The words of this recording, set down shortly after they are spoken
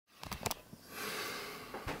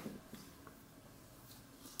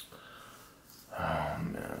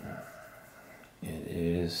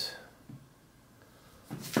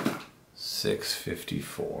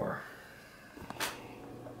6:54.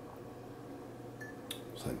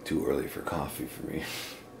 It's like too early for coffee for me.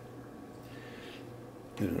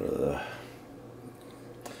 You know, the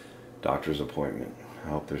doctor's appointment. I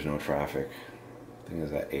hope there's no traffic. I think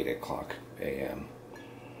it's at 8 o'clock a.m.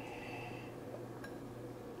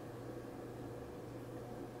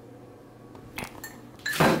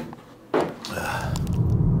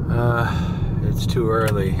 It's too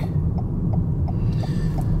early.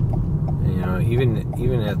 You know,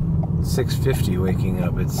 even at 6:50 waking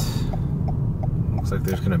up, it's looks like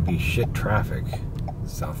there's gonna be shit traffic in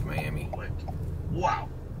South Miami. Wow.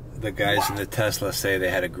 The guys in the Tesla say they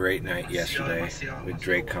had a great night yesterday with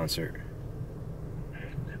Drake concert.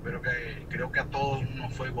 Creo que a todos no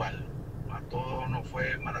fue igual. A todos no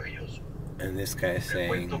fue maravilloso. And this guy's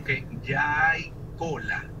saying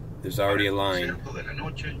cola. there's already a line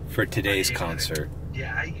for today's concert.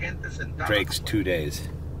 Drake's 2 days.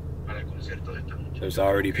 There's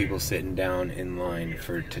already people sitting down in line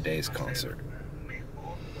for today's concert.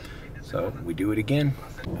 So we do it again.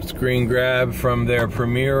 Screen grab from their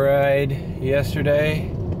premiere ride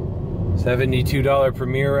yesterday. $72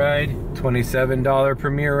 premiere ride, $27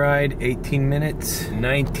 premiere ride, 18 minutes,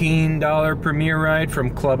 $19 premiere ride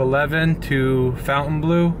from Club 11 to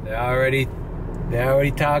Fontainebleau. They're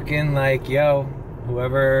already talking like, yo,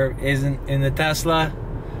 whoever isn't in the Tesla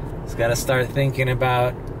has got to start thinking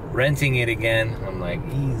about renting it again. I'm like,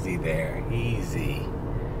 easy there, easy.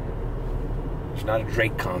 There's not a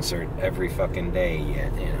Drake concert every fucking day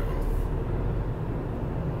yet, you know.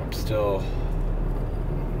 I'm still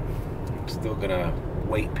gonna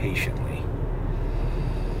wait patiently.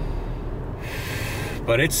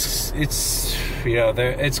 But it's you know,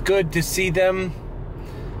 it's good to see them,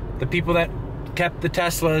 the people that kept the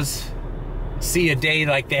Teslas, see a day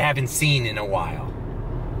like they haven't seen in a while.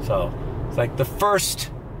 So it's like the first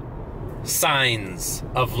signs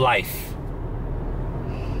of life.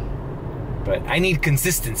 But I need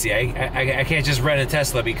consistency. I can't just rent a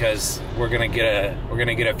Tesla because we're gonna get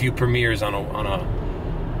a few premieres on a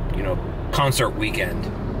you know, concert weekend,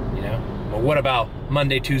 you know. Well, what about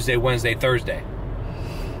Monday, Tuesday, Wednesday, Thursday?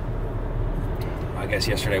 I guess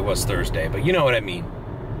yesterday was Thursday, but you know what I mean.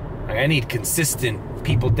 Like, I need consistent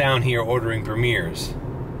people down here ordering premieres,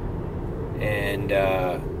 and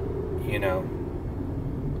you know,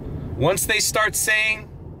 once they start saying,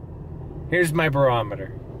 here's my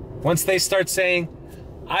barometer. Once they start saying,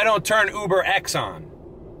 I don't turn Uber X on.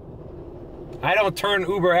 I don't turn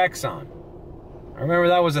Uber X on. I remember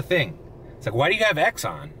that was a thing. It's like, why do you have X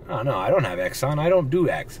on? Oh, no, I don't have X on. I don't do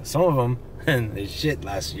X. Some of them, and the shit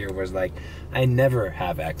last year was like, I never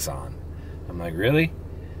have X on. I'm like, really?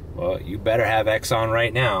 Well, you better have X on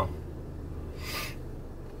right now.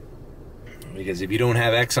 Because if you don't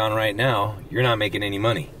have X on right now, you're not making any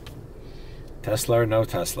money. Tesla or no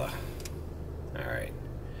Tesla. All right.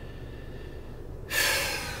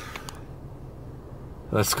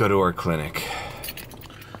 Let's go to our clinic.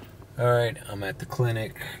 All right, I'm at the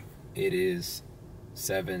clinic. It is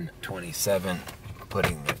 7:27.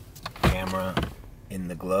 Putting the camera in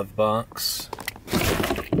the glove box.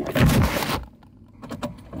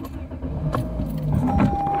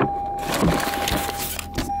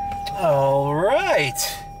 All right.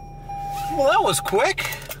 Well, that was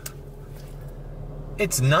quick.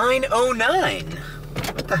 It's 9:09.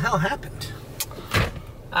 What the hell happened?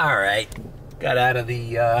 All right. Got out of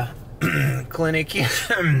the clinic.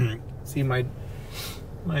 See my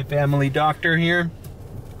family doctor here.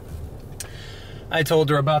 I told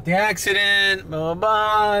her about the accident, blah, blah,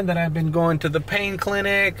 blah, that I've been going to the pain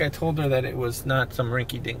clinic. I told her that it was not some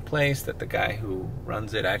rinky-dink place, that the guy who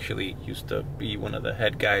runs it actually used to be one of the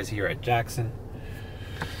head guys here at Jackson.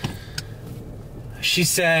 She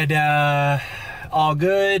said, all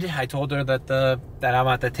good. I told her that I'm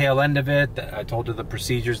at the tail end of it. I told her the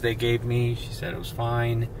procedures they gave me. She said it was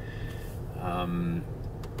fine.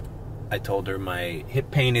 I told her my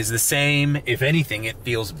hip pain is the same. If anything, it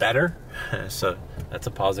feels better. So that's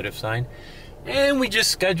a positive sign. And we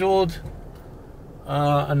just scheduled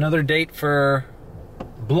another date for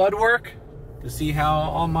blood work to see how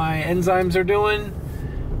all my enzymes are doing.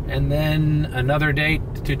 And then another date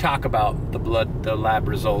to talk about the lab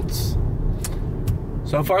results.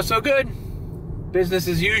 So far, so good. Business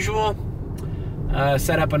as usual.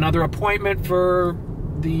 Set up another appointment for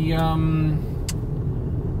the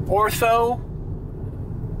ortho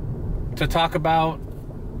to talk about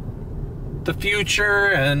the future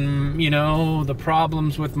and, you know, the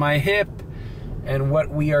problems with my hip and what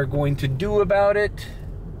we are going to do about it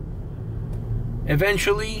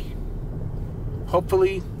eventually,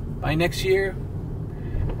 hopefully by next year.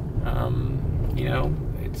 You know,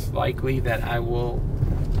 it's likely that I will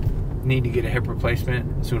need to get a hip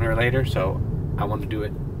replacement sooner or later, so I want to do it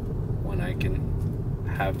when I can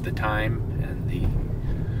have the time and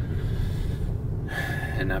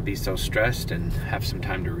not be so stressed and have some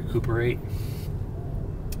time to recuperate.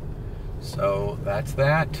 So that's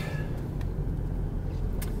that.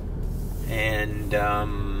 And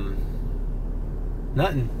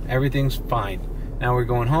nothing. Everything's fine. Now we're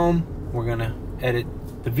going home. We're gonna edit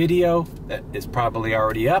the video that is probably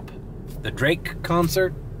already up, the Drake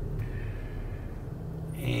concert,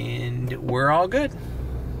 and we're all good.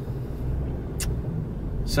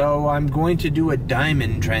 So I'm going to do a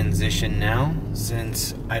diamond transition now,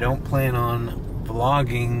 since I don't plan on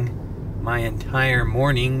vlogging my entire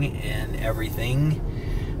morning and everything.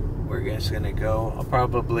 We're just gonna go, I'll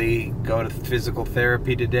probably go to physical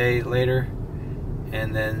therapy today later,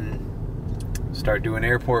 and then start doing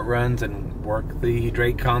airport runs and work the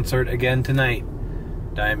Drake concert again tonight.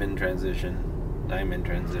 Diamond transition. Diamond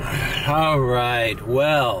transition. Alright,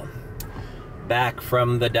 well, back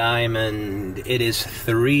from the diamond. It is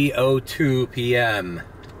 3:02 p.m.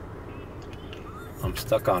 I'm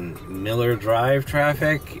stuck on Miller Drive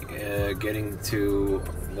traffic, getting to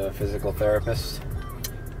the physical therapist.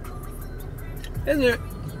 Has there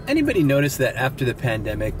anybody noticed that after the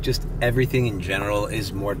pandemic, just everything in general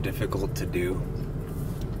is more difficult to do?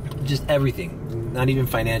 Just everything, not even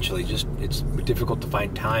financially, just it's difficult to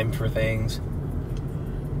find time for things.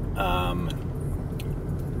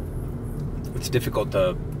 It's difficult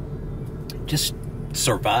to just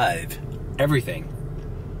survive everything.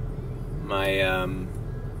 My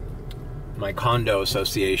condo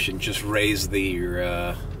association just raised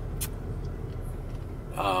the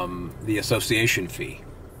association fee,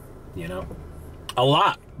 you know,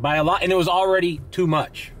 by a lot, and it was already too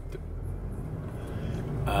much.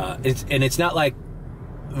 It's not like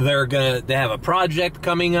they have a project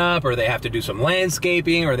coming up, or they have to do some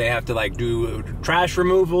landscaping, or they have to like do trash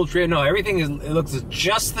removal. No, everything it looks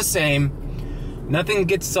just the same. Nothing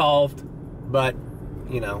gets solved, but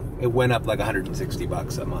you know, it went up like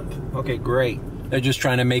 $160 a month. Okay, great. They're just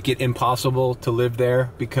trying to make it impossible to live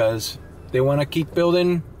there because they want to keep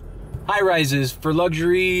building high-rises for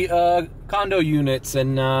luxury condo units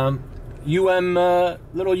and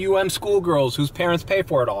little UM schoolgirls whose parents pay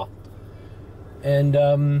for it all. And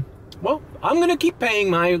well, I'm gonna keep paying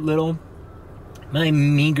my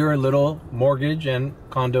meager little mortgage and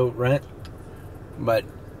condo rent, but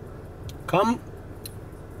come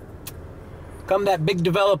that big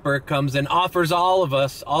developer comes and offers all of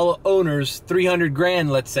us, all owners, 300 grand,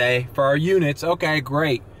 let's say, for our units. Okay,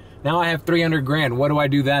 great. Now I have 300 grand. What do I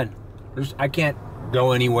do then? I can't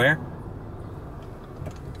go anywhere.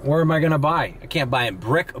 Where am I gonna buy? I can't buy in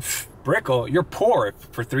Brickle. You're poor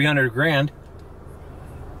for 300 grand.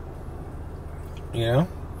 You know?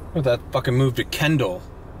 Or that fucking move to Kendall.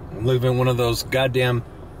 Live in one of those goddamn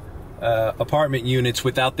apartment units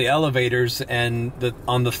without the elevators and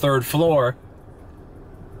on the third floor,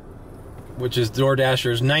 which is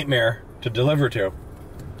DoorDasher's nightmare to deliver to.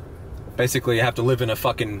 Basically, you have to live in a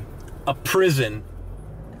prison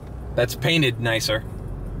that's painted nicer.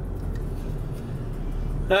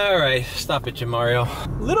 Alright, stop it, Mario. A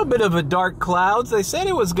little bit of a dark clouds. They said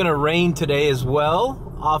it was gonna rain today as well,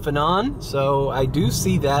 off and on, so I do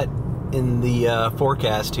see that in the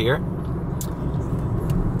forecast here.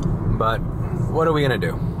 But what are we gonna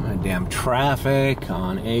do? Damn traffic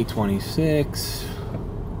on A26.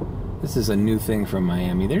 This is a new thing from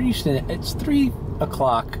Miami. It's 3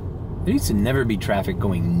 o'clock. There used to never be traffic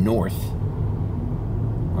going north.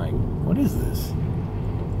 Like, what is this?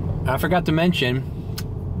 I forgot to mention,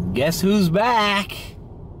 guess who's back?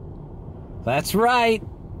 That's right.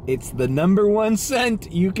 It's the #1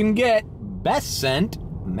 scent you can get. Best scent,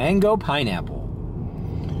 mango pineapple.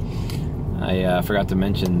 I forgot to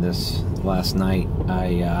mention this last night.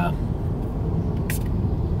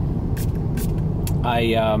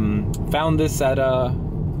 I found this at a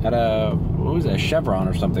what was that, Chevron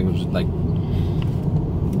or something. It was like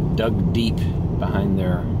dug deep behind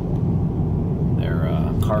their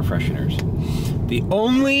car fresheners. The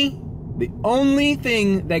only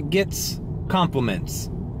thing that gets compliments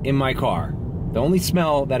in my car, the only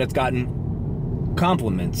smell that it's gotten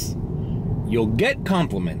compliments, you'll get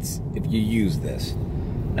compliments if you use this.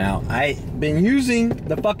 Now, I've been using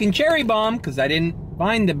the fucking cherry bomb because I didn't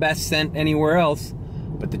find the best scent anywhere else.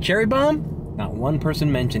 But the cherry bomb, not one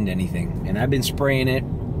person mentioned anything. And I've been spraying it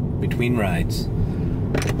between rides.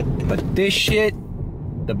 But this shit,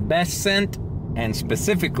 the best scent, and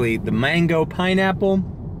specifically the mango pineapple,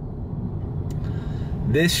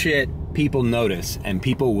 this shit people notice and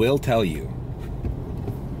people will tell you.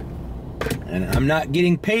 And I'm not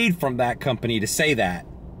getting paid from that company to say that,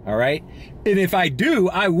 all right? And if I do,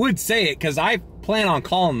 I would say it because I plan on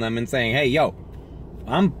calling them and saying, hey, yo,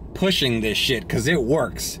 I'm pushing this shit because it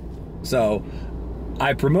works. So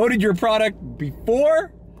I promoted your product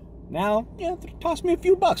before. Now, yeah, toss me a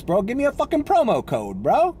few bucks, bro. Give me a fucking promo code,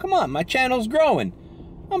 bro. Come on, my channel's growing.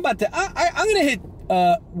 I'm about to, I'm gonna hit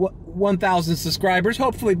 1,000 subscribers,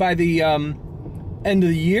 hopefully by the end of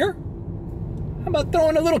the year. How about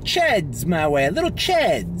throwing a little cheds my way, a little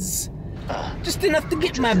cheds. Just enough to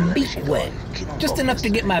get my beak wet. Just enough to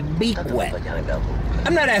get my beak wet.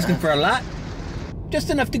 I'm not asking for a lot. Just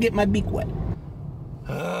enough to get my beak wet.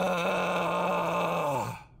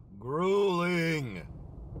 Grueling.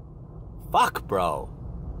 Fuck, bro.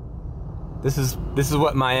 This is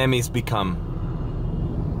what Miami's become.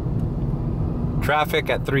 Traffic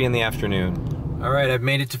at 3 in the afternoon. All right, I've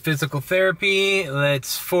made it to physical therapy.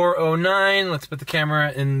 It's 4:09. Let's put the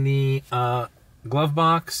camera in the glove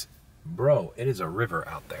box. Bro, it is a river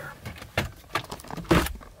out there.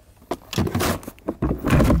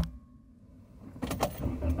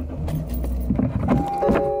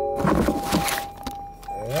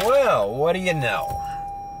 Well, what do you know?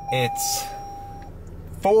 It's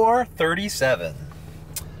 4:37.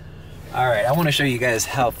 All right, I want to show you guys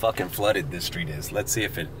how fucking flooded this street is. Let's see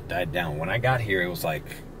if it died down. When I got here, it was like,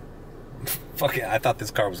 fucking, I thought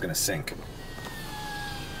this car was gonna sink.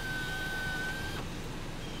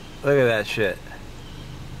 Look at that shit.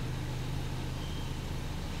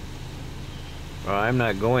 Well, I'm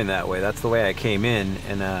not going that way. That's the way I came in,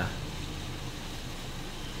 and I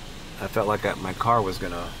felt like my car was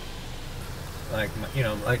gonna, like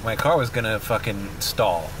my car was gonna fucking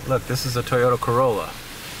stall. Look, this is a Toyota Corolla.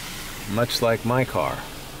 Much like my car.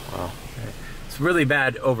 Well, it's really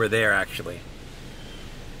bad over there, actually.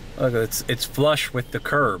 Look, it's flush with the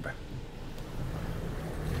curb.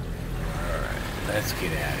 Alright, let's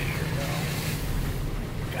get out of here, bro.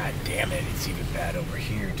 God damn it, it's even bad over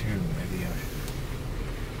here, too. Maybe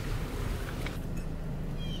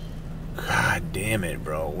God damn it,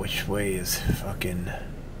 bro. Which way is fucking...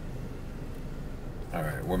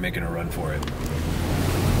 Alright, we're making a run for it.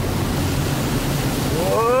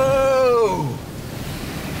 Whoa!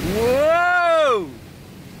 Whoa!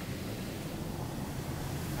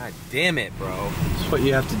 God damn it, bro. It's what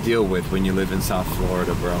you have to deal with when you live in South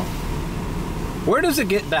Florida, bro. Where does it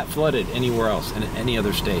get that flooded anywhere else, in any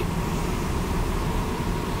other state?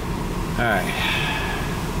 Alright.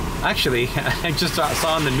 Actually, I just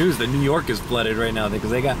saw on the news that New York is flooded right now because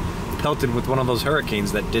they got pelted with one of those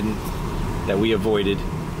hurricanes that we avoided.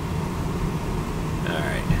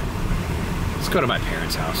 Alright. Let's go to my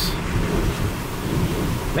parents' house.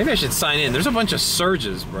 Maybe I should sign in. There's a bunch of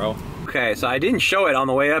surges, bro. Okay, so I didn't show it on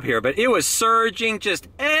the way up here, but it was surging just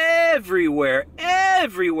everywhere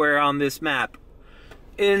on this map.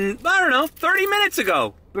 In, I don't know, 30 minutes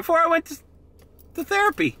ago, before I went to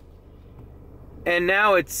therapy. And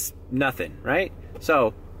now it's nothing, right?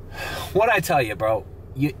 So, what I tell you, bro,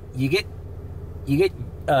 you get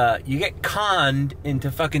conned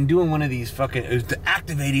into fucking doing one of these fucking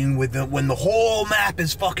activating with when the whole map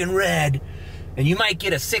is fucking red, and you might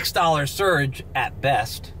get a $6 surge at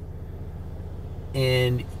best,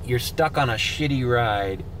 and you're stuck on a shitty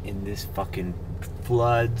ride in this fucking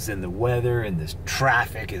floods and the weather and this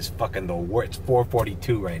traffic is fucking the worst. It's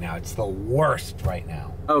 4:42 right now. It's the worst right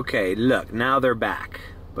now. Okay, look, now they're back.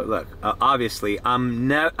 But look, obviously, you're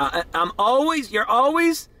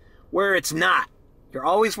always where it's not. You're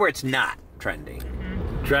always where it's not trending.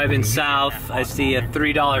 Driving south, I see a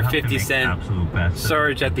 $3.50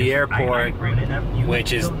 surge at the airport,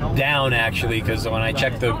 which is down actually, because when I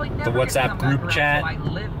checked the WhatsApp group chat,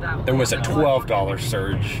 there was a $12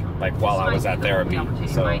 surge, like while I was at therapy.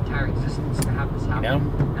 So, you know,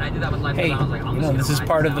 hey, you know, this is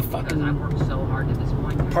part of the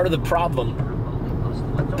problem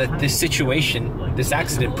that this situation, this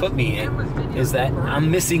accident put me in, is that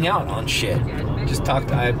I'm missing out on shit.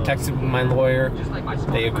 I've texted my lawyer.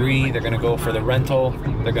 They agree. They're gonna go for the rental.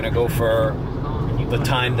 They're gonna go for the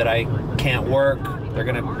time that I can't work. They're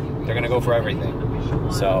gonna go for everything.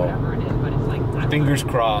 So fingers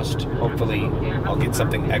crossed. Hopefully I'll get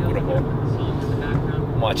something equitable.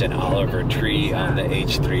 I'm watching Oliver Tree on the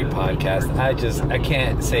H3 podcast. I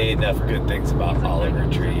can't say enough good things about Oliver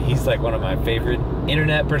Tree. He's like one of my favorite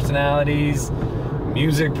internet personalities,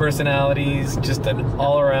 music personalities, just an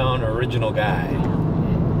all-around original guy.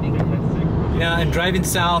 Yeah, and driving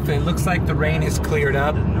south, it looks like the rain has cleared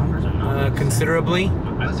up considerably.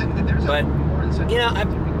 But, you know, I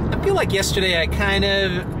feel like yesterday I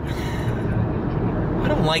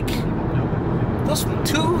don't like those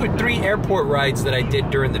 2 or 3 airport rides that I did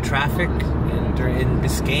during the traffic and in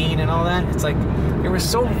Biscayne and all that, it's like they were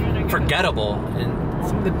so forgettable,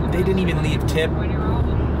 and they didn't even leave tip. Like,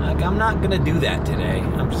 I'm not gonna do that today.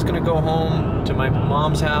 I'm just gonna go home to my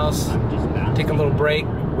mom's house, take a little break,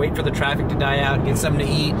 wait for the traffic to die out, get something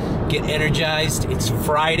to eat, get energized. It's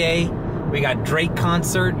Friday. We got Drake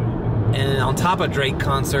concert, and on top of Drake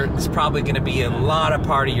concert, it's probably gonna be a lot of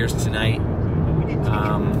partiers tonight.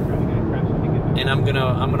 And I'm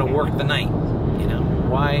gonna work the night. You know,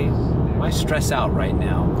 why stress out right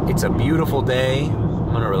now? It's a beautiful day.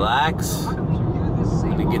 I'm gonna relax.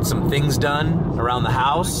 I'm gonna get some things done around the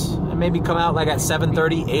house, and maybe come out like at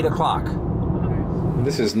 7:30, 8 o'clock.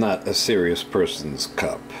 This is not a serious person's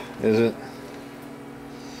cup, is it?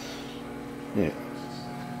 Yeah.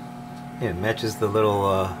 Yeah, it matches the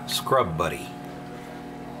little scrub buddy.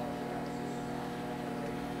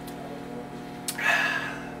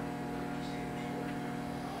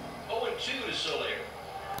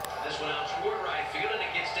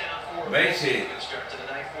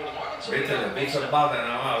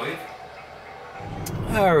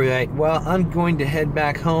 All right, well, I'm going to head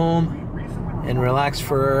back home and relax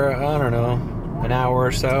for, I don't know, an hour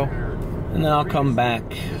or so, and then I'll come back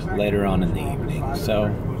later on in the evening. So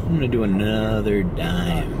I'm going to do another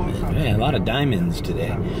diamond. Man, a lot of diamonds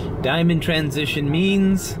today. Diamond transition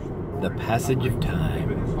means the passage of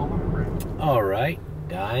time. All right,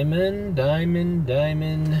 diamond, diamond,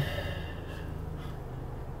 diamond.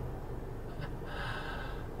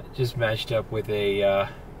 I just matched up with a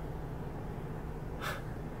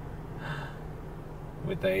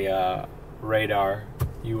radar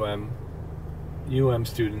UM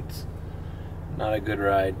students. Not a good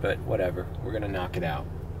ride, but whatever. We're gonna knock it out.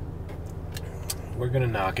 We're gonna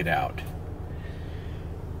knock it out.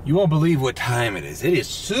 You won't believe what time it is. It is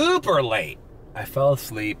super late. I fell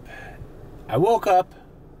asleep. I woke up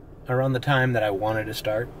around the time that I wanted to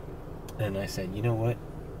start, and I said, you know what?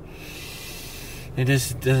 It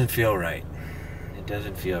just doesn't feel right. It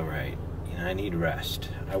doesn't feel right. You know, I need rest.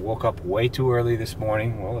 I woke up way too early this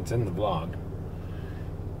morning. Well, it's in the vlog.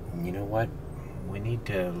 And you know what? We need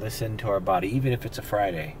to listen to our body, even if it's a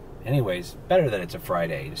Friday. Anyways, better that it's a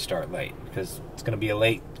Friday to start late, because it's going to be a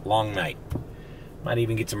late, long night. Might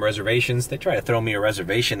even get some reservations. They try to throw me a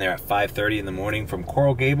reservation there at 5:30 in the morning from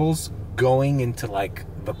Coral Gables, going into like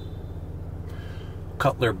the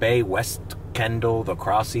Cutler Bay, West Kendall, the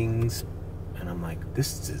crossings. And I'm like,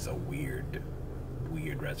 this is a weird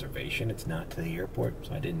reservation. It's not to the airport,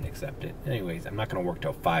 so I didn't accept it. Anyways, I'm not going to work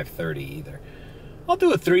till 5:30 either. I'll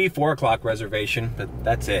do a 3-4 o'clock reservation, but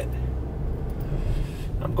that's it.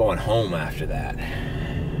 I'm going home after that.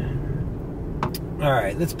 All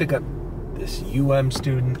right, let's pick up this UM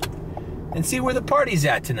student and see where the party's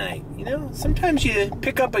at tonight. You know, sometimes you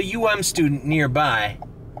pick up a UM student nearby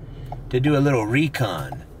to do a little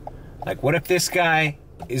recon. Like, what if this guy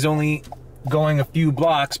is only going a few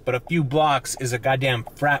blocks, but a few blocks is a goddamn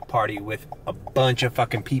frat party with a bunch of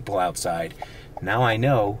fucking people outside? Now I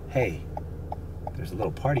know, hey, there's a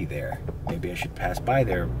little party there. Maybe I should pass by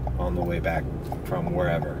there on the way back from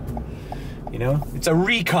wherever. You know, it's a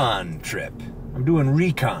recon trip. I'm doing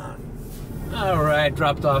recon. All right,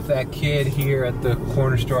 dropped off that kid here at the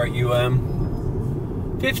corner store at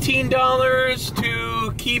UM. $15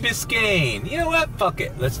 to Key Biscayne. You know what? Fuck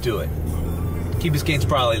it. Let's do it. Key Biscayne's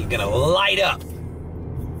probably gonna light up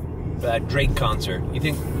for that Drake concert. You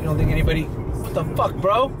don't think anybody? What the fuck,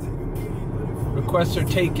 bro? Requests are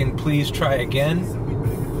taken. Please try again.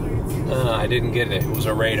 I didn't get it. It was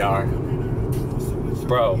a radar.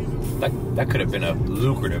 Bro, that could have been a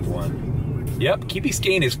lucrative one. Yep, Key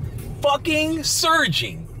Biscayne is fucking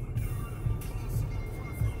surging.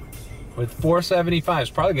 With 475, it's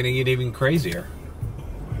probably gonna get even crazier.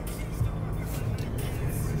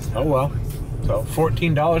 Oh well. So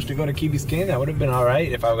 $14 to go to Key Biscayne, that would have been all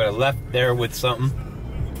right if I would have left there with something.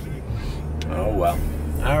 Oh well.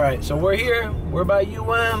 All right, so we're here. We're by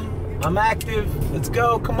UM. I'm active. Let's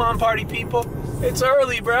go. Come on, party people. It's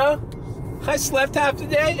early, bro. I slept half the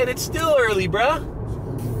day and it's still early, bro.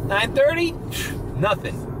 9:30?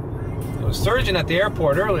 Nothing. I was surging at the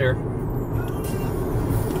airport earlier.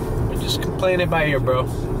 I'm just playing it by ear, bro.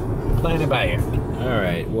 Playing it by ear. All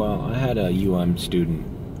right, well, I had a UM student,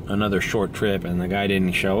 another short trip, and the guy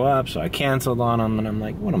didn't show up, so I canceled on him, and I'm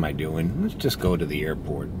like, what am I doing? Let's just go to the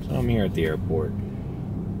airport. So I'm here at the airport.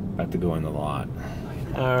 About to go in the lot.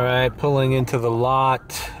 All right, pulling into the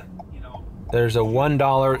lot. There's a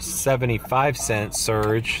 $1.75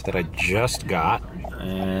 surge that I just got.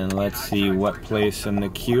 And let's see what place in the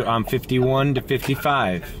queue. I'm 51 to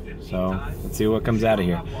 55. So let's see what comes out of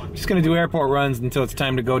here. Just gonna do airport runs until it's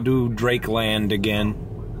time to go do Drake Land again.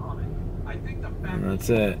 And that's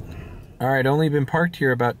it. All right, only been parked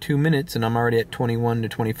here about 2 minutes and I'm already at 21 to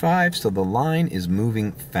 25, so the line is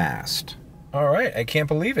moving fast. All right, I can't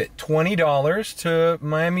believe it. $20 to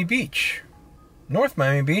Miami Beach. North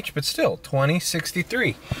Miami Beach, but still,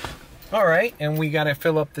 $20.63. All right, and we gotta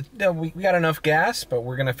fill up the, we got enough gas, but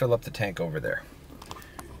we're gonna fill up the tank over there.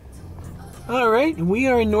 All right, we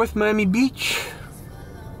are in North Miami Beach.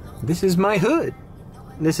 This is my hood.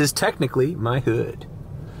 This is technically my hood.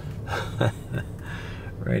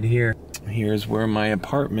 Right here. Here's where my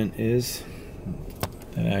apartment is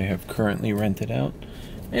that I have currently rented out.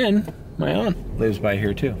 And my aunt lives by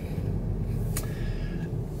here too.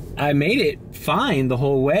 I made it fine the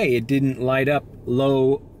whole way. It didn't light up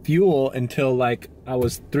low fuel until like I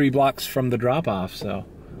was 3 blocks from the drop-off, so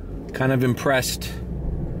kind of impressed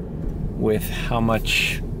with how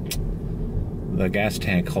much the gas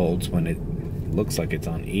tank holds when it looks like it's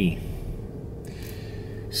on E.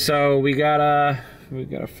 So we gotta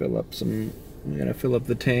fill up some, we gotta fill up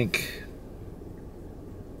the tank.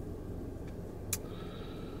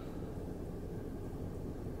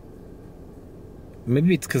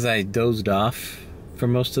 Maybe it's because I dozed off for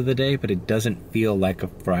most of the day, but it doesn't feel like a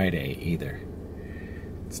Friday either.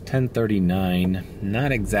 It's 10:39,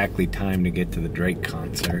 not exactly time to get to the Drake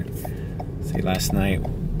concert. See, last night,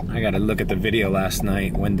 I gotta look at the video last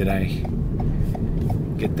night. When did I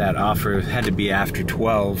get that offer? It had to be after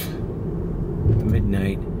 12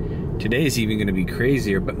 midnight. Today's even gonna be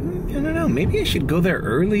crazier, but I don't know, maybe I should go there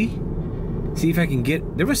early. See if I can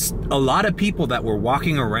get, there was a lot of people that were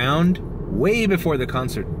walking around way before the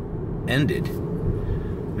concert ended.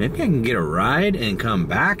 Maybe I can get a ride and come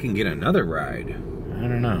back and get another ride. I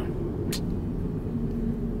don't know.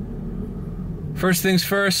 First things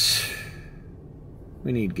first,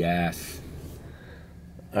 we need gas.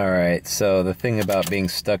 All right, so the thing about being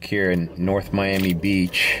stuck here in North Miami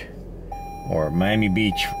Beach, or Miami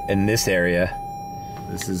Beach in this area,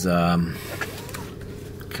 this is kind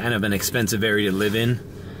of an expensive area to live in.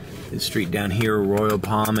 This street down here, Royal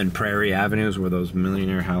Palm and Prairie Avenues, where those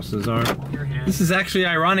millionaire houses are. This is actually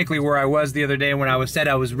ironically where I was the other day when I said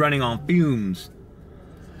I was running on fumes.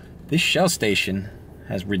 This Shell station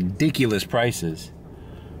has ridiculous prices,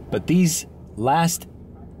 but these last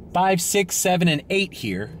 5, 6, 7, and 8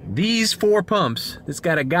 here, these 4 pumps, this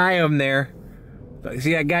got a guy over there.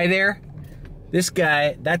 See that guy there? This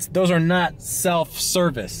guy, those are not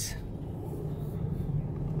self-service.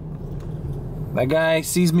 That guy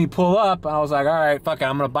sees me pull up, I was like, all right, fuck it,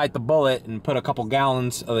 I'm gonna bite the bullet and put a couple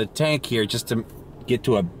gallons of the tank here just to get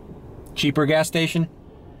to a cheaper gas station.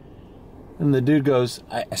 And the dude goes,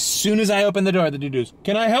 as soon as I open the door, the dude goes,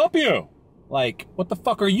 can I help you? Like, what the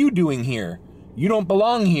fuck are you doing here? You don't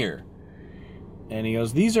belong here. And he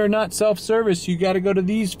goes, these are not self-service, you gotta go to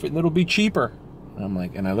these, it'll be cheaper. And I'm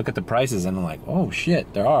like, and I look at the prices and I'm like, oh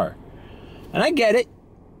shit, there are. And I get it.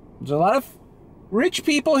 There's a lot of rich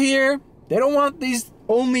people here. They don't want these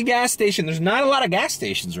only gas stations. There's not a lot of gas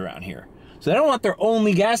stations around here. So they don't want their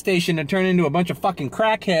only gas station to turn into a bunch of fucking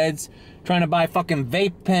crackheads trying to buy fucking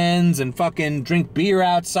vape pens and fucking drink beer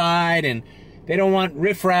outside. And they don't want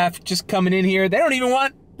riffraff just coming in here. They don't even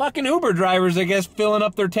want fucking Uber drivers, I guess, filling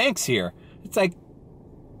up their tanks here. It's like,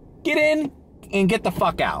 get in and get the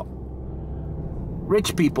fuck out.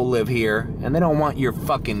 Rich people live here and they don't want your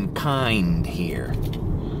fucking kind here.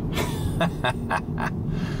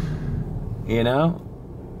 You know?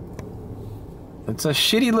 It's a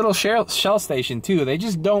shitty little Shell station too. They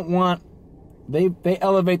just don't want, they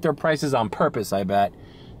elevate their prices on purpose, I bet.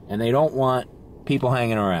 And they don't want people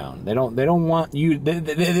hanging around. They don't want you,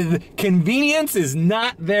 the convenience is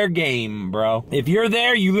not their game, bro. If you're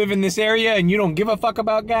there, you live in this area and you don't give a fuck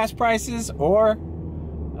about gas prices, or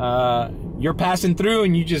you're passing through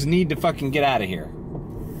and you just need to fucking get out of here.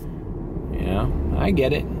 You know, I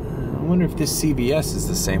get it. I wonder if this CVS is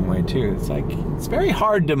the same way too. It's like, it's very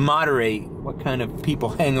hard to moderate what kind of people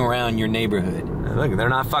hang around your neighborhood. Look, they're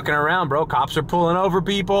not fucking around, bro. Cops are pulling over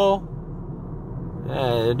people.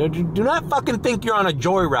 Do not fucking think you're on a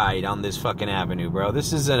joyride on this fucking avenue, bro.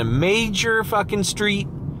 This is a major fucking street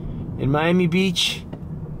in Miami Beach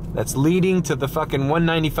that's leading to the fucking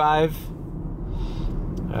 195,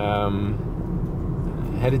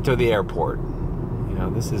 headed to the airport. You know,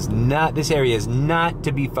 this area is not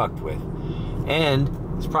to be fucked with. And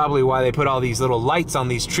it's probably why they put all these little lights on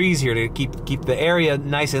these trees here to keep the area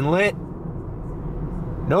nice and lit.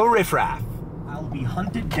 No riffraff. I'll be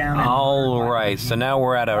hunted down. All right, so now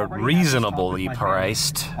we're at a reasonably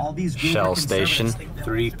priced Shell station.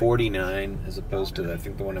 $3.49 as opposed to, I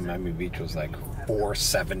think the one in Miami Beach was like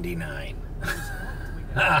 $4.79.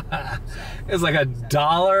 It's like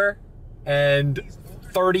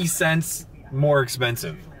 $1.30 more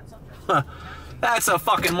expensive. That's a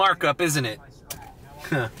fucking markup, isn't it?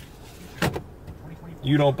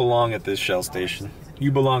 You don't belong at this Shell station.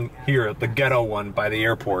 You belong here at the ghetto one by the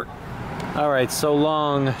airport. Alright, so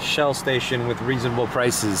long, Shell station with reasonable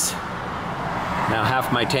prices. Now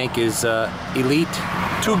half my tank is elite.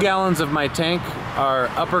 2 gallons of my tank are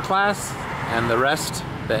upper class, and the rest,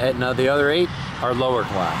 the other 8, are lower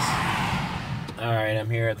class. Alright, I'm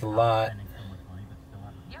here at the lot.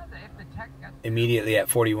 Immediately at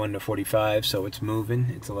 41 to 45, so it's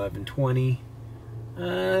moving. It's 11:20.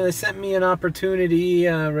 They sent me an opportunity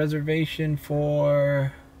reservation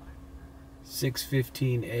for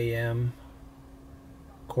 6:15 a.m.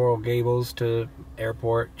 Coral Gables to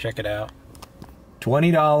airport. Check it out.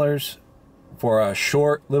 $20 for a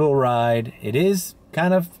short little ride. It is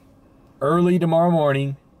kind of early tomorrow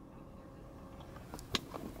morning,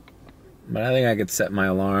 but I think I could set my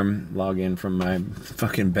alarm, log in from my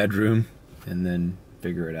fucking bedroom, and then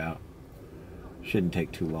figure it out. Shouldn't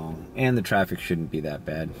take too long, and the traffic shouldn't be that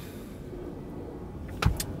bad.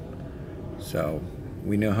 So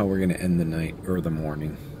we know how we're gonna end the night or the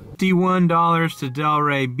morning. $51 to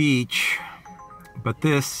Delray Beach, but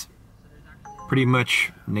this pretty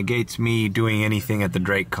much negates me doing anything at the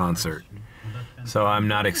Drake concert, so I'm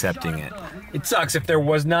not accepting it. It sucks. If there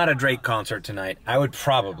was not a Drake concert tonight, I would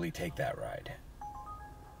probably take that ride.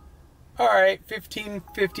 Alright,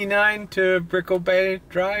 15:59 to Brickell Bay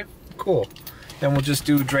Drive. Cool. Then we'll just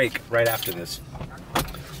do Drake right after this.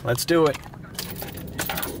 Let's do it.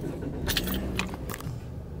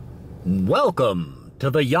 Welcome to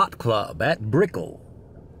the Yacht Club at Brickell.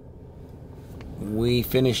 We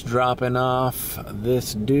finished dropping off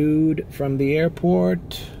this dude from the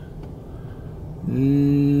airport.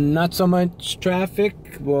 Not so much traffic.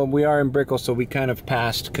 Well, we are in Brickell, so we kind of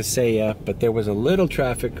passed Kaseya, but there was a little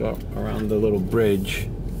traffic around the little bridge.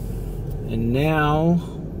 And now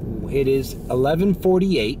it is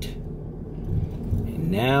 11:48. And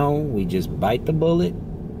now we just bite the bullet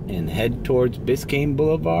and head towards Biscayne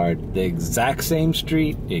Boulevard, the exact same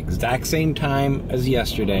street, the exact same time as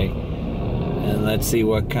yesterday. And let's see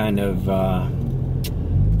what kind of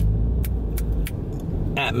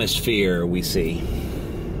atmosphere we see.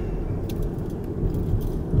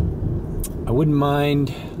 I wouldn't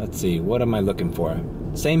mind, let's see, what am I looking for?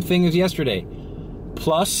 Same thing as yesterday.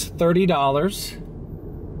 Plus $30,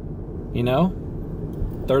 you know?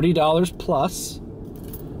 $30 plus.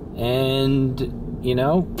 And, you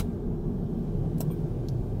know,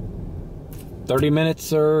 30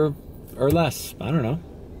 minutes or less. I don't know.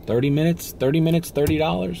 30 minutes,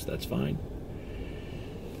 $30. That's fine.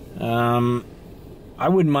 I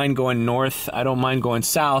wouldn't mind going north. I don't mind going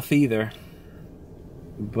south either.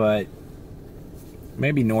 But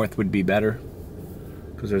maybe north would be better,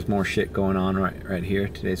 because there's more shit going on right here.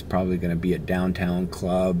 Today's probably going to be a downtown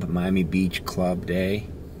club, Miami Beach club day.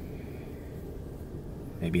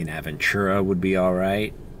 Maybe an Aventura would be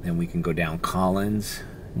alright. Then we can go down Collins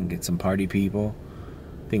and get some party people.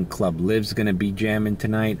 I think Club Live's going to be jamming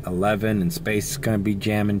tonight. 11 and Space is going to be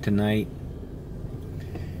jamming tonight.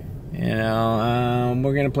 You know,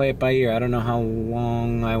 we're going to play it by ear. I don't know how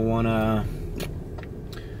long I want to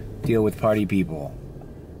deal with party people.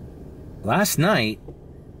 Last night,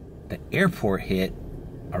 the airport hit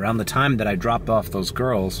around the time that I dropped off those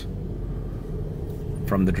girls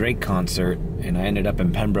from the Drake concert, and I ended up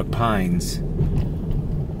in Pembroke Pines.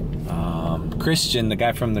 Christian, the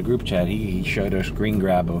guy from the group chat, he showed us screen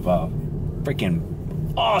grab of a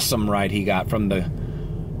freaking awesome ride he got from the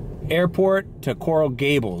airport to Coral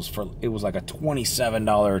Gables for, it was like a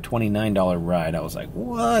 $27 or $29 ride. I was like,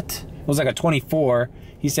 what? It was like a 24.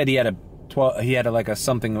 He said he had a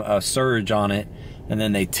surge on it, and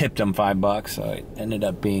then they tipped him $5, so it ended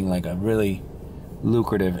up being like a really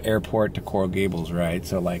lucrative airport to Coral Gables ride.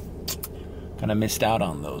 So like, kind of missed out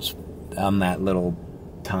on that little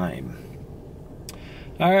time.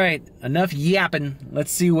 All right, enough yapping.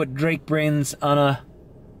 Let's see what Drake brings on a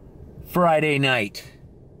Friday night.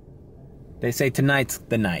 They say tonight's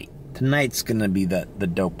the night. Tonight's gonna be the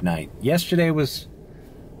dope night. Yesterday was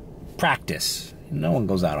practice. No one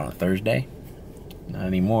goes out on a Thursday. Not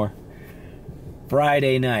anymore.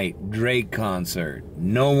 Friday night, Drake concert.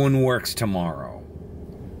 No one works tomorrow.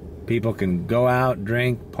 People can go out,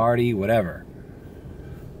 drink, party, whatever.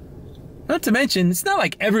 Not to mention, it's not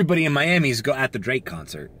like everybody in Miami is at the Drake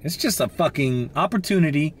concert. It's just a fucking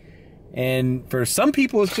opportunity. And for some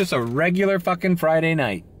people, it's just a regular fucking Friday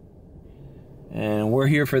night. And we're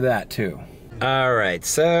here for that too. Alright,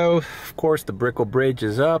 so, of course, the Brickell Bridge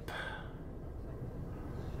is up.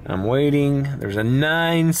 I'm waiting. There's a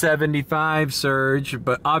 975 surge,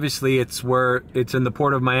 but obviously it's in the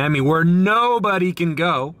port of Miami where nobody can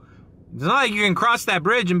go. It's not like you can cross that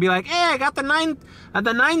bridge and be like, hey, I got the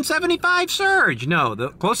 975 surge. No, the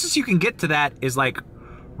closest you can get to that is like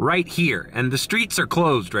right here, and the streets are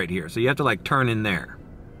closed right here, so you have to like turn in there.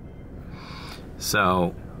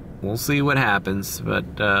 So we'll see what happens, but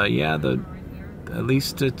yeah, at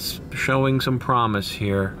least it's showing some promise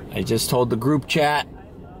here. I just told the group chat,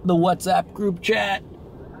 the WhatsApp group chat,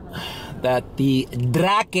 that the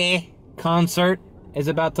Drake concert is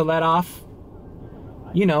about to let off.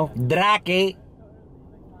 You know, Drake,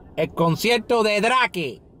 el concierto de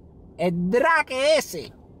Drake, el Drake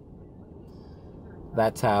ese.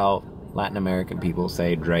 That's how Latin American people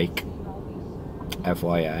say Drake,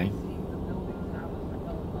 FYI.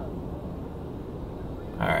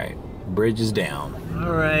 All right, bridge is down.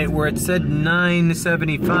 All right, where it said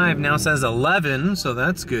 975 now says 11, so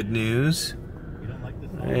that's good news.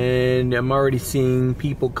 And I'm already seeing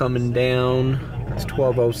people coming down. It's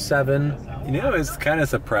 12:07. You know, it's kind of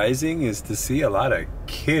surprising is to see a lot of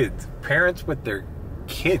kids, parents with their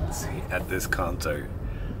kids at this concert.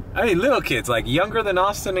 I mean, little kids, like younger than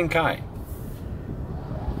Austin and Kai.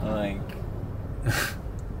 Like,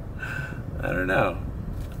 I don't know.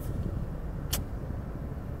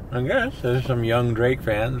 I guess there's some young Drake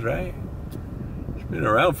fans, right? It's been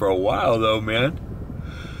around for a while, though, man.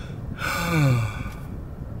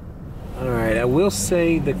 Alright, I will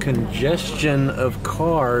say the congestion of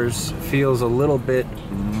cars feels a little bit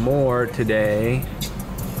more today.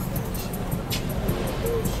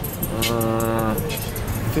 I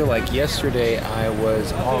feel like yesterday I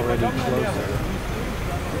was already closer.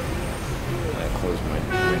 I closed my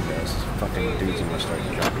windows. Fucking dudes are gonna start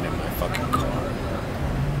jumping in my fucking car.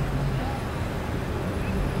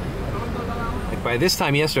 Like by this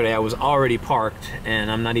time yesterday I was already parked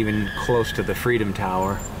and I'm not even close to the Freedom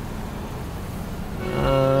Tower.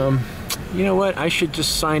 You know what? I should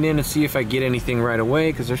just sign in and see if I get anything right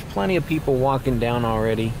away because there's plenty of people walking down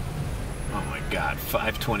already. Oh my God,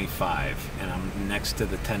 525, and I'm next to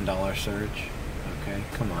the $10 surge. Okay,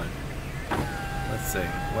 come on. Let's see,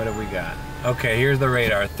 what do we got? Okay, here's the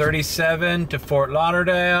radar. 37 to Fort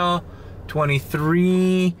Lauderdale,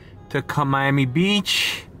 23 to Miami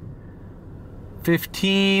Beach,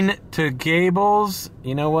 15 to Gables.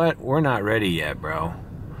 You know what? We're not ready yet, bro.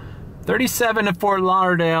 37 to Fort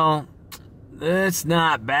Lauderdale, that's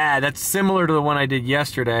not bad. That's similar to the one I did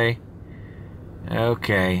yesterday.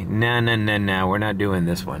 Okay, no, we're not doing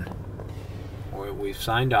this one. We've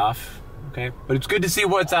signed off, okay? But it's good to see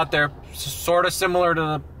what's out there. Sort of similar to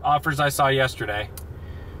the offers I saw yesterday.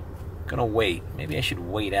 Gonna wait. Maybe I should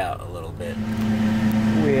wait out a little bit.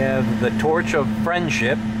 We have the Torch of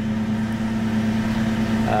Friendship.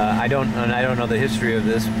 I don't know the history of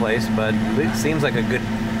this place, but it seems like a good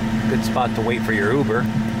spot to wait for your Uber.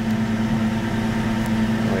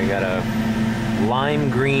 We got a lime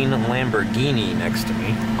green Lamborghini next to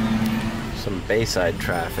me. Some Bayside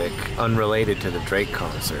traffic unrelated to the Drake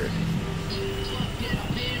concert.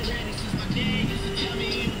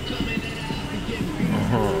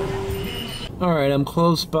 Alright, I'm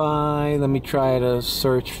close by. Let me try to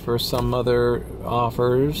search for some other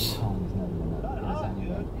offers.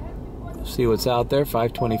 See what's out there.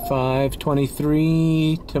 525,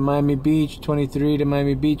 23 to Miami Beach, 23 to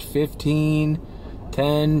Miami Beach, 15,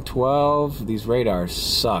 10, 12. These radars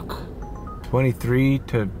suck. 23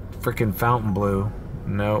 to freaking Fontainebleau.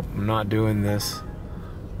 Nope, I'm not doing this.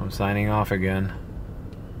 I'm signing off again.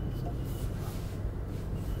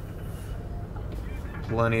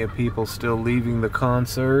 Plenty of people still leaving the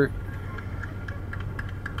concert.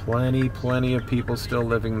 Plenty of people still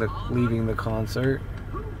leaving the concert.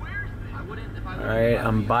 Alright,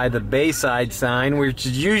 I'm by the Bayside sign, which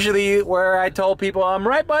is usually where I told people I'm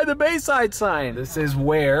right by the Bayside sign. This is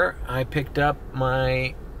where I picked up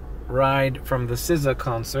my ride from the SZA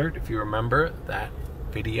concert, if you remember that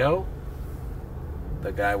video.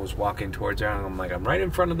 The guy was walking towards there and I'm like, I'm right in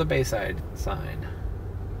front of the Bayside sign.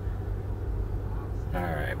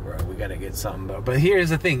 Alright, bro, we gotta get something. But here's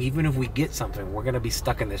the thing, even if we get something, we're gonna be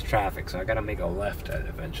stuck in this traffic, so I gotta make a left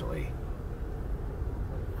eventually.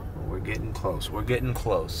 We're getting close. We're getting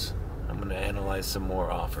close. I'm going to analyze some more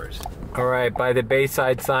offers. All right, by the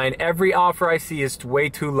Bayside sign, every offer I see is way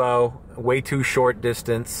too low, way too short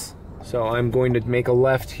distance. So I'm going to make a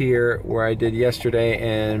left here where I did yesterday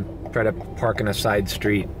and try to park in a side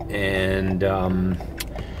street and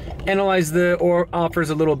analyze the offers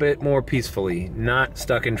a little bit more peacefully. Not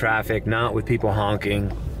stuck in traffic, not with people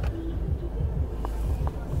honking.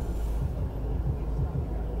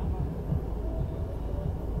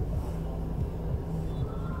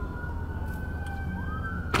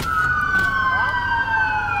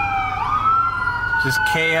 Just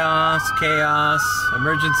chaos, chaos,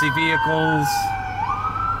 emergency vehicles,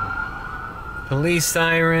 police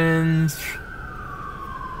sirens,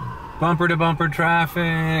 bumper to bumper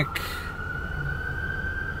traffic.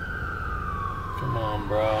 Come on,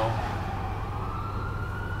 bro.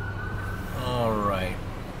 All right.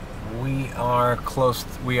 We are close.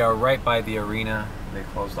 We are right by the arena. They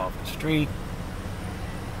closed off the street.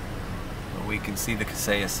 But we can see the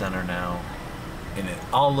Kaseya Center now in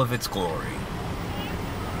all of its glory.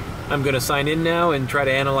 I'm going to sign in now and try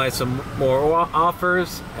to analyze some more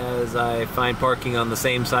offers as I find parking on the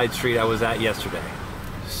same side street I was at yesterday.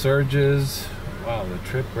 Surges. Wow, the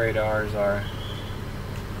trip radars are...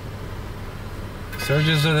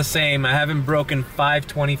 Surges are the same. I haven't broken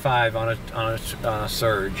 525 on a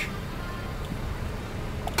surge.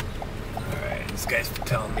 Alright, this guy's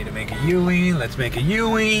telling me to make a U-E. Let's make a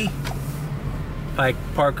U-E. I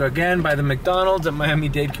park again by the McDonald's at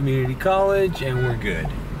Miami-Dade Community College, and we're good.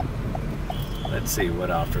 Let's see what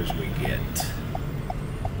offers we get.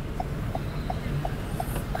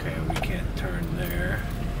 Okay, we can't turn there.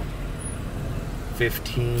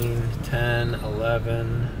 15, 10,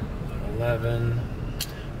 11, 11.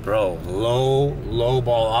 Bro, low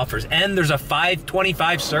ball offers. And there's a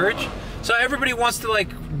 525 surge. So everybody wants to, like,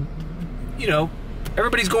 you know,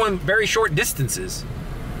 everybody's going very short distances.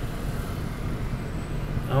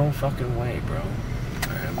 No fucking way, bro.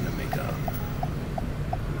 Alright, I'm gonna make a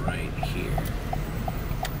right here.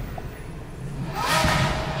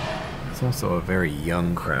 It's also a very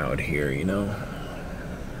young crowd here, you know.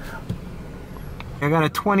 I got a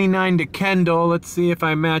 29 to Kendall. Let's see if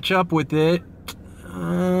I match up with it.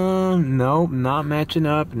 Nope, not matching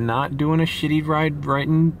up. Not doing a shitty ride right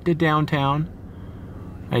into downtown.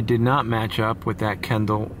 I did not match up with that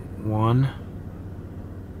Kendall one.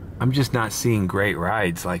 I'm just not seeing great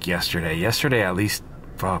rides like yesterday. Yesterday, at least,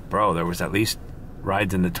 fuck, bro, there was at least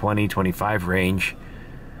rides in the 20, 25 range.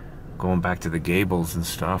 Going back to the Gables and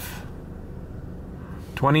stuff.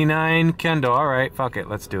 29 Kendall. All right, fuck it,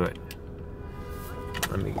 let's do it.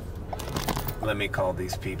 Let me call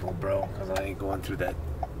these people, bro, because I ain't going through that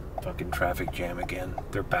fucking traffic jam again.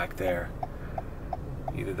 They're back there.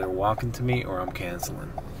 Either they're walking to me or I'm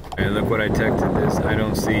canceling. And look what I texted this. I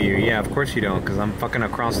don't see you. Yeah, of course you don't, because I'm fucking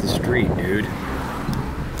across the street, dude. I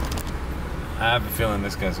have a feeling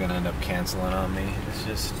this guy's gonna end up canceling on me. It's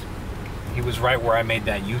just, he was right where I made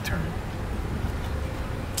that U-turn.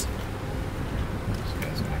 This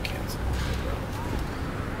guy's gonna cancel.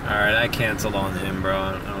 Alright, I canceled on him, bro.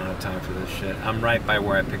 I don't have time for this shit. I'm right by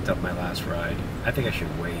where I picked up my last ride. I think I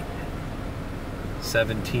should wait.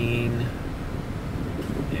 17.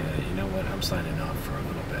 Yeah, you know what? I'm signing off for a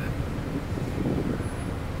little bit.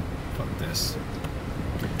 Fuck this.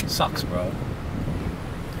 Sucks, bro.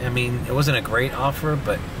 I mean, it wasn't a great offer,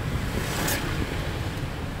 but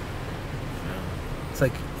it's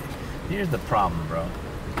like, here's the problem, bro.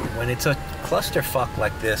 When it's a clusterfuck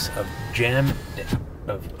like this of jam,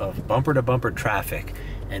 of bumper to bumper traffic,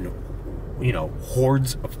 and, you know,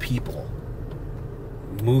 hordes of people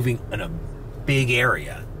moving in a big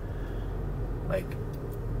area, like,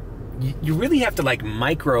 you really have to, like,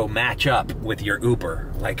 micro match up with your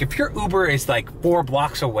Uber. Like, if your Uber is like 4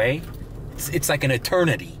 blocks away, it's like an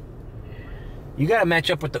eternity. You gotta match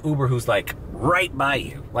up with the Uber who's like right by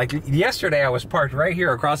you. Like yesterday I was parked right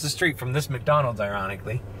here across the street from this McDonald's,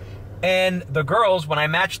 ironically. And the girls, when I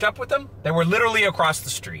matched up with them, they were literally across the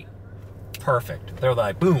street. Perfect. They're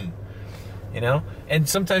like, boom. You know? And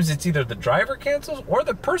sometimes it's either the driver cancels or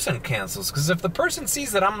the person cancels. Because if the person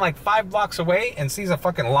sees that I'm like 5 blocks away and sees a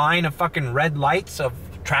fucking line of fucking red lights of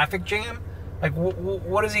traffic jam, like,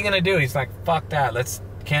 what is he gonna do? He's like, fuck that. Let's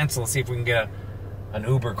cancel and see if we can get an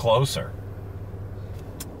Uber closer.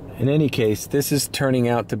 In any case, this is turning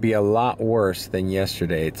out to be a lot worse than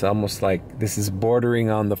yesterday. It's almost like this is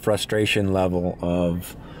bordering on the frustration level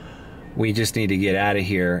of we just need to get out of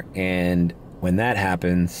here. And when that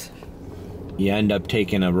happens, you end up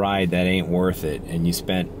taking a ride that ain't worth it. And you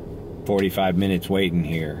spent 45 minutes waiting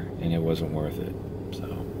here and it wasn't worth it. So,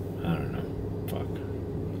 I don't know. Fuck.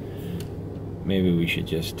 Maybe we should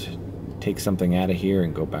just take something out of here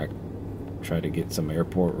and go back, try to get some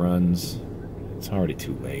airport runs. It's already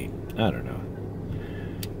too late. I don't know.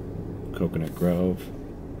 Coconut Grove.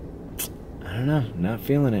 I don't know. Not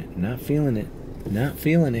feeling it. Not feeling it. Not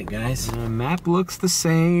feeling it, guys. The map looks the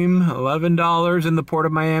same. $11 in the Port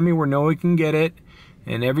of Miami where no one can get it.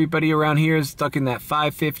 And everybody around here is stuck in that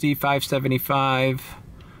 $5.50, $5.75.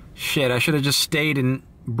 Shit, I should have just stayed in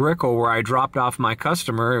Brickell where I dropped off my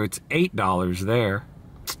customer. It's $8 there.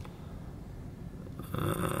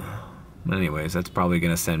 Anyways, that's probably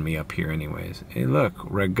going to send me up here anyways. Hey, look.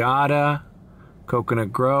 Regatta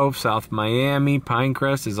Coconut Grove, South Miami,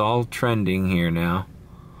 Pinecrest is all trending here now.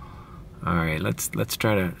 All right, let's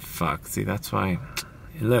try to fuck. See, that's why.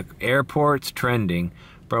 Look, airport's trending,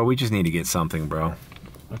 bro. We just need to get something, bro.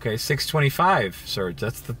 Okay, 625 surge.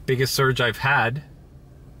 That's the biggest surge I've had.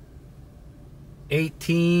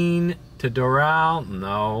 18 to Doral.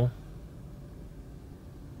 No.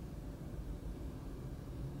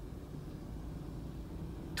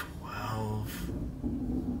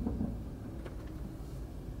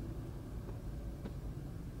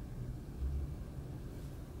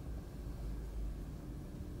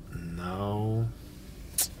 No.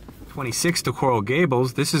 26 to Coral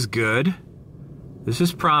Gables. This is good. This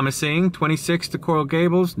is promising. 26 to Coral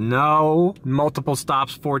Gables. No. Multiple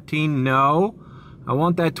stops 14. No. I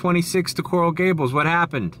want that 26 to Coral Gables. What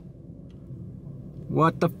happened?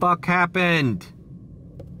 What the fuck happened?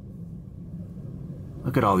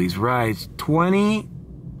 Look at all these rides. 20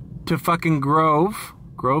 to fucking Grove.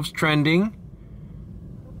 Grove's trending.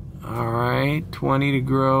 All right. 20 to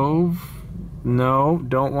Grove. No,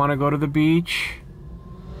 don't want to go to the beach.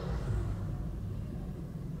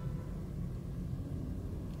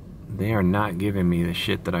 They are not giving me the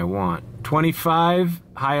shit that I want. 25,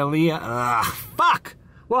 Hialeah. Ugh, fuck!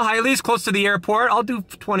 Well, Hialeah's close to the airport. I'll do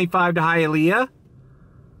 25 to Hialeah.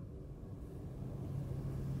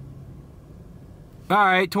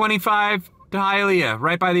 Alright, 25 to Hialeah,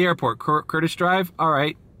 right by the airport. Curtis Drive?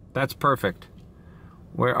 Alright, that's perfect.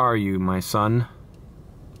 Where are you, my son?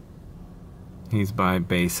 He's by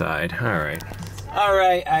Bayside. Alright.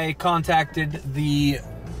 Alright, I contacted the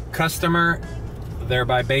customer there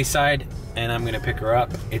by Bayside, and I'm gonna pick her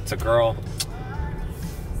up. It's a girl.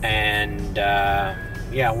 And,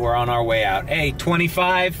 yeah, we're on our way out. Hey,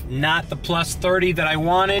 25, not the plus 30 that I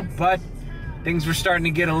wanted, but things were starting to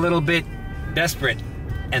get a little bit desperate,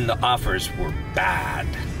 and the offers were bad.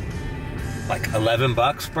 Like 11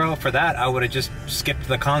 bucks, bro. For that, I would have just skipped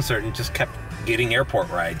the concert and just kept getting airport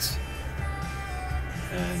rides.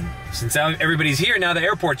 And since everybody's here, now the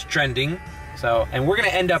airport's trending. So, and we're gonna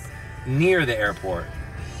end up near the airport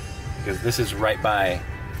because this is right by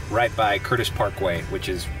Curtis Parkway, which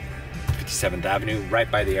is 57th Avenue,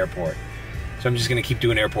 right by the airport. So I'm just gonna keep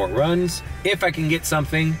doing airport runs if I can get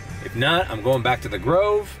something. If not, I'm going back to the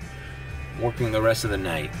Grove, working the rest of the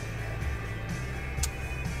night.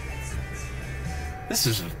 This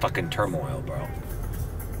is a fucking turmoil, bro.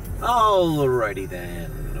 Alrighty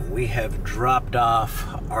then. We have dropped off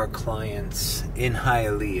our clients in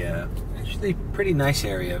Hialeah. Actually, pretty nice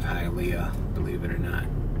area of Hialeah, believe it or not.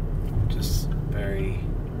 Just very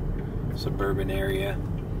suburban area.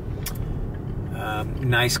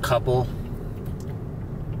 Nice couple.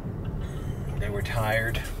 They were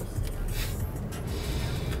tired.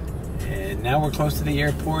 And now we're close to the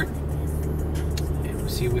airport. And we'll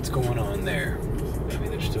see what's going on there. Maybe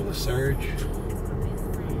there's still a surge.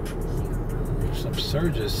 There's some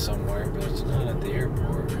surges somewhere, but it's not at the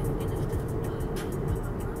airport.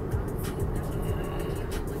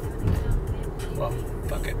 Well,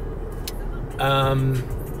 fuck it. I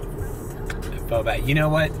felt bad. You know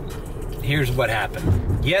what? Here's what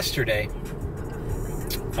happened. Yesterday,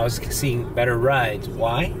 I was seeing better rides.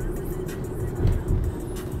 Why?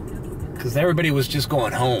 Because everybody was just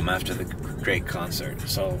going home after the Drake concert.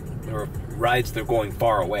 So there were rides that were going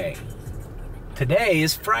far away. Today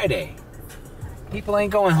is Friday. People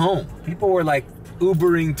ain't going home. People were like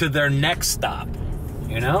Ubering to their next stop.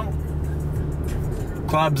 You know?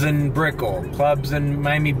 Clubs in Brickell, clubs in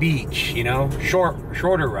Miami Beach, you know?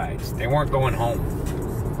 Shorter rides. They weren't going home.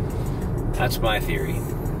 That's my theory.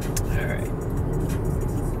 Alright.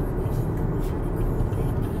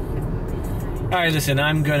 Alright, listen,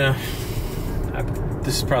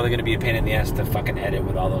 this is probably gonna be a pain in the ass to fucking edit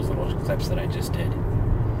with all those little clips that I just did.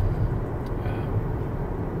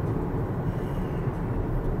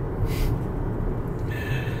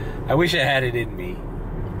 I wish I had it in me,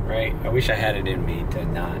 right? I wish I had it in me to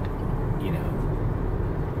not, you know,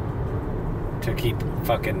 to keep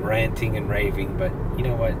fucking ranting and raving, but you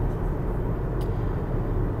know what?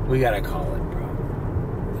 We gotta call it, bro.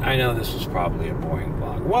 I know this was probably a boring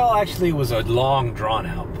vlog. Well, actually, it was a long,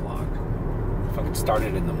 drawn-out vlog. Fucking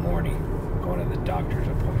started in the morning, going to the doctor's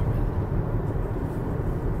appointment.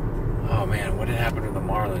 Oh man, what did happen to the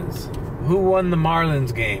Marlins? Who won the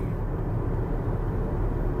Marlins game?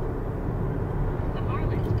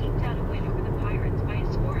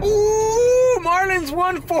 Ooh, Marlins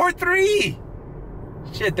won 4-3.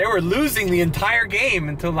 Shit, they were losing the entire game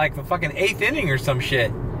until like the fucking 8th inning or some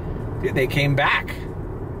shit. Dude, they came back.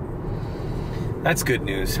 That's good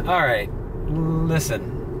news. All right,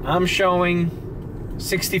 listen, I'm showing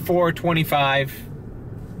 64-25,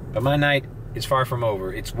 but my night is far from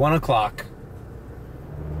over. It's 1 o'clock.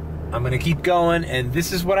 I'm gonna keep going, and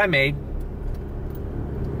this is what I made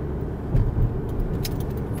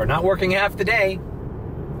for not working half the day.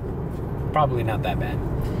 Probably not that bad.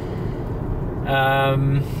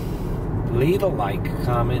 Leave a like,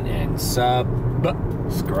 comment, and subscribe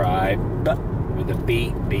with a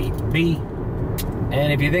B.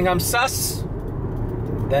 And if you think I'm sus,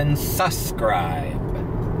 then subscribe.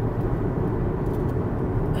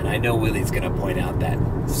 And I know Willie's gonna point out that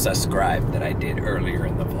subscribe that I did earlier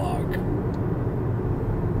in the vlog.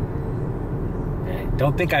 Okay?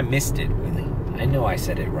 Don't think I missed it, Willie. I know I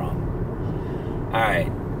said it wrong. Alright,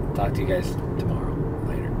 talk to you guys tomorrow.